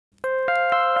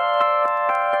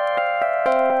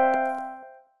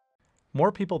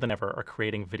More people than ever are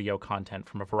creating video content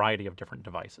from a variety of different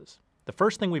devices. The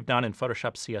first thing we've done in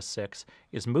Photoshop CS6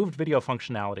 is moved video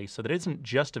functionality so that it isn't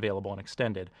just available in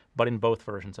extended, but in both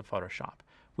versions of Photoshop.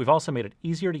 We've also made it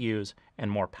easier to use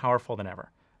and more powerful than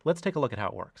ever. Let's take a look at how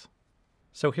it works.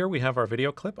 So here we have our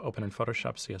video clip open in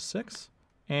Photoshop CS6,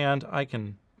 and I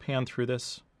can pan through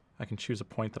this. I can choose a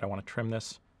point that I want to trim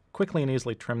this. Quickly and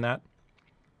easily trim that.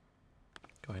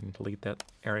 Go ahead and delete that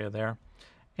area there.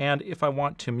 And if I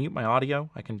want to mute my audio,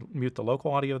 I can mute the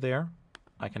local audio there.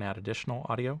 I can add additional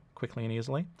audio quickly and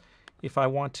easily. If I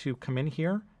want to come in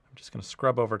here, I'm just going to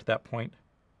scrub over to that point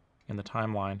in the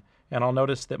timeline, and I'll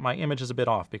notice that my image is a bit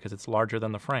off because it's larger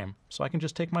than the frame. So I can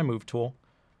just take my move tool,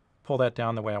 pull that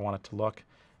down the way I want it to look,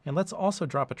 and let's also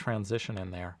drop a transition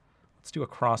in there. Let's do a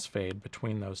crossfade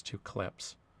between those two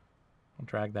clips. I'll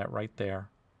drag that right there,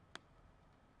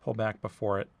 pull back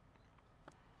before it.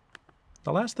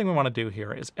 The last thing we want to do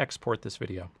here is export this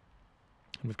video.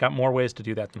 And we've got more ways to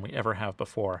do that than we ever have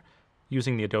before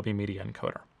using the Adobe Media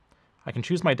Encoder. I can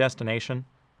choose my destination,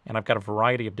 and I've got a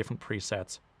variety of different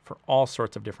presets for all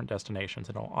sorts of different destinations,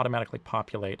 and it'll automatically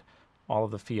populate all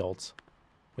of the fields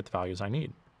with the values I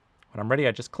need. When I'm ready,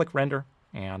 I just click Render,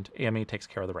 and AME takes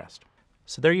care of the rest.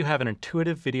 So there you have an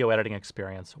intuitive video editing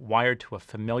experience wired to a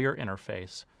familiar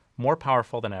interface, more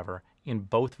powerful than ever, in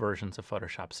both versions of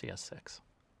Photoshop CS6.